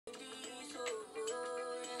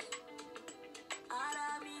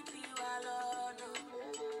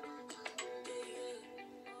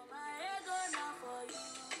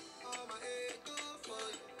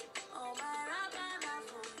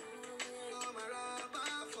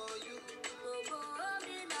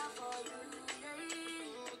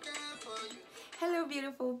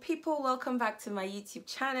beautiful people, welcome back to my YouTube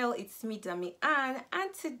channel. It's me, Dami Ann,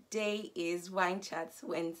 and today is Wine Chats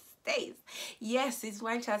Wednesdays. Yes, it's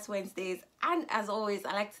Wine Chats Wednesdays, and as always,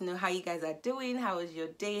 I like to know how you guys are doing. How was your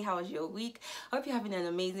day? How was your week? I hope you're having an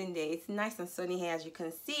amazing day. It's nice and sunny here, as you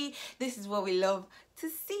can see. This is what we love to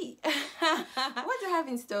see. What do I have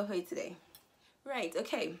in store for you today? Right,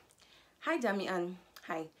 okay. Hi, Dami Ann.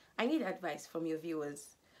 Hi. I need advice from your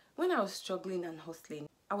viewers. When I was struggling and hustling,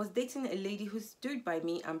 I was dating a lady who stood by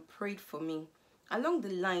me and prayed for me. Along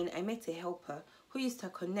the line, I met a helper who used her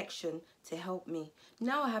connection to help me.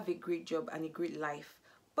 Now I have a great job and a great life.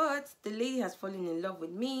 But the lady has fallen in love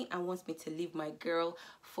with me and wants me to leave my girl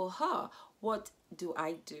for her. What do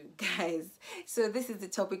I do, guys? So this is the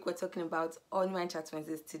topic we're talking about on Wine Chat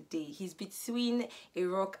Wednesdays today. He's between a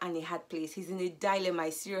rock and a hard place. He's in a dilemma,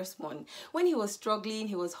 a serious one. When he was struggling,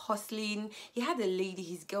 he was hustling. He had a lady,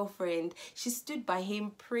 his girlfriend. She stood by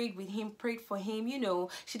him, prayed with him, prayed for him. You know,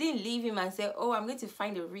 she didn't leave him and say, oh, I'm going to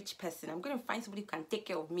find a rich person. I'm going to find somebody who can take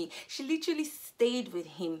care of me. She literally stayed with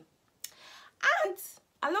him. And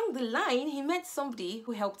along the line, he met somebody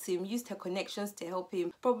who helped him, used her connections to help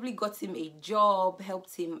him, probably got him a job,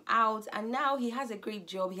 helped him out, and now he has a great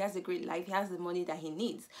job, he has a great life, he has the money that he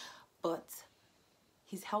needs. But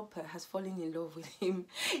his helper has fallen in love with him.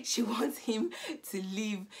 She wants him to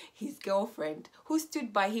leave his girlfriend, who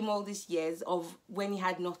stood by him all these years of when he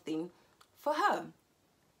had nothing, for her.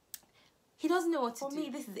 He doesn't know what to do. For me,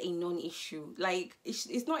 this is a non-issue. Like,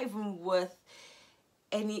 it's not even worth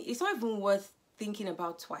thinking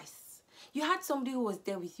about twice. You had somebody who was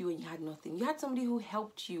there with you and you had nothing. You had somebody who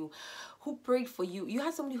helped you, who prayed for you. You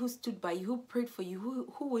had somebody who stood by you, who prayed for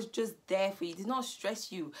you, who was just there for you, did not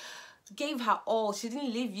stress you, gave her all. She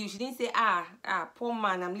didn't leave you. She didn't say, poor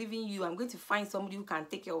man, I'm leaving you, I'm going to find somebody who can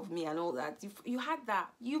take care of me and all that. You had that.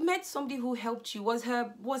 You met somebody who helped you. Was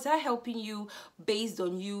her helping you based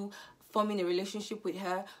on you forming a relationship with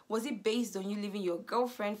her? Was it based on you leaving your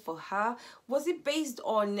girlfriend for her? Was it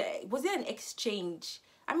an exchange?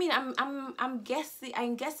 I mean, I'm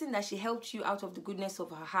guessing that she helped you out of the goodness of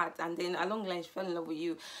her heart, and then along the line she fell in love with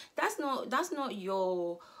you. That's not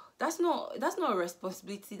a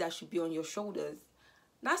responsibility that should be on your shoulders.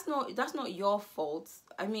 That's not your fault.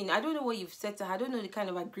 I mean, I don't know what you've said to her. I don't know the kind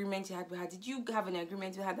of agreement you had with her. Did you have an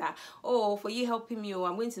agreement with her that, oh, for you helping me, or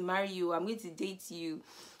I'm going to marry you, I'm going to date you?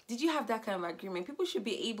 Did you have that kind of agreement? People should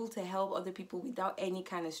be able to help other people without any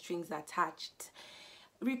kind of strings attached.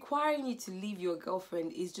 Requiring you to leave your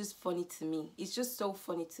girlfriend is just funny to me. It's just so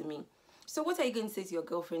funny to me. So what are you going to say to your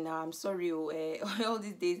girlfriend now? I'm sorry, all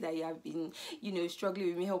these days that you have been, struggling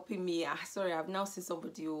with me, helping me. Sorry, I've now seen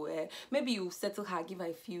somebody who, maybe you settle her, give her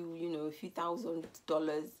a few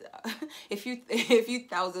 $1,000, a few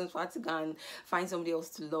thousands for her to go and find somebody else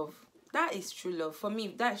to love. That is true love. For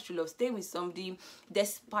me, that is true love. Staying with somebody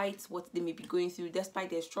despite what they may be going through, despite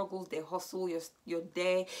their struggles, their hustle, you're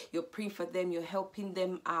there, you're praying for them, you're helping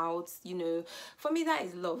them out, For me, that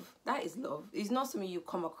is love. That is love. It's not something you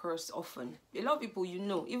come across often. A lot of people,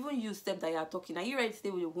 even you, Steph, that you are talking, are you ready to stay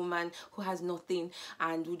with a woman who has nothing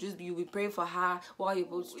and you'll be praying for her while you're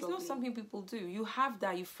both struggling? It's not something people do. You have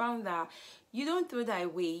that. You found that. You don't throw that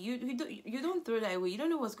away. You don't throw that away. You don't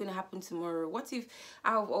know what's going to happen tomorrow. What if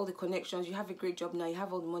out of all the connections, you have a great job now, you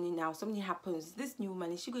have all the money now, something happens? This new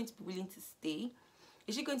woman, is she going to be willing to stay?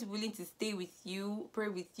 Is she going to be willing to stay with you, pray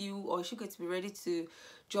with you, or is she going to be ready to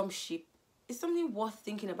jump ship? It's something worth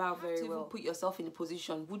thinking about very well. Put yourself in the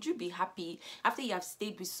position. Would you be happy after you have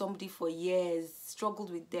stayed with somebody for years,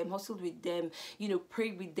 struggled with them, hustled with them,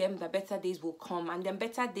 prayed with them that better days will come, and then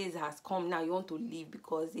better days has come, now you want to leave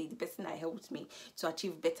because the person that helped me to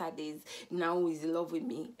achieve better days now is in love with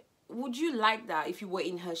me? Would you like that if you were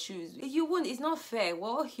in her shoes? You wouldn't. It's not fair. We're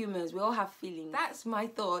all humans. We all have feelings. That's my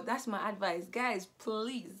thought. That's my advice. Guys,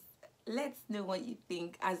 please, let's know what you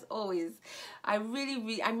think. As always, I'm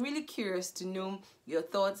really curious to know your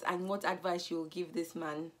thoughts and what advice you will give this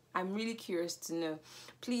man. I'm really curious to know.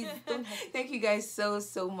 Please don't thank you guys so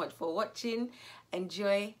much for watching.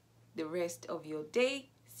 Enjoy the rest of your day.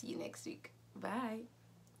 See you next week. Bye.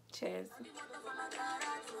 Cheers.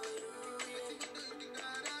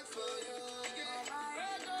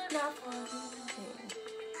 Not for you.